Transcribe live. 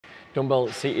Dumbbell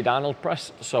seated Arnold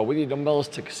press. So with your dumbbells,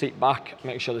 take a seat back,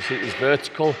 make sure the seat is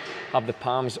vertical, have the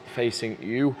palms facing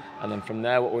you, and then from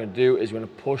there what we're going to do is we're going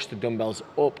to push the dumbbells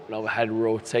up and overhead,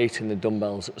 rotating the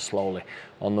dumbbells slowly.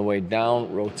 On the way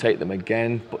down, rotate them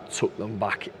again, but tuck them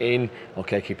back in,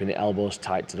 okay, keeping the elbows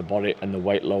tight to the body and the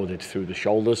weight loaded through the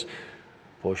shoulders.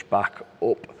 Push back,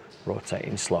 up,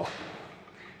 rotating slow.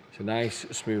 It's a nice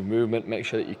smooth movement. Make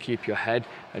sure that you keep your head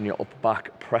and your upper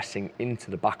back pressing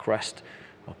into the backrest,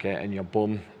 okay, and your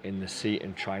bum in the seat,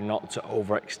 and try not to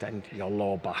overextend your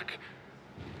lower back.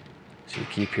 So you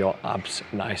keep your abs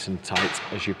nice and tight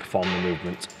as you perform the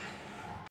movement.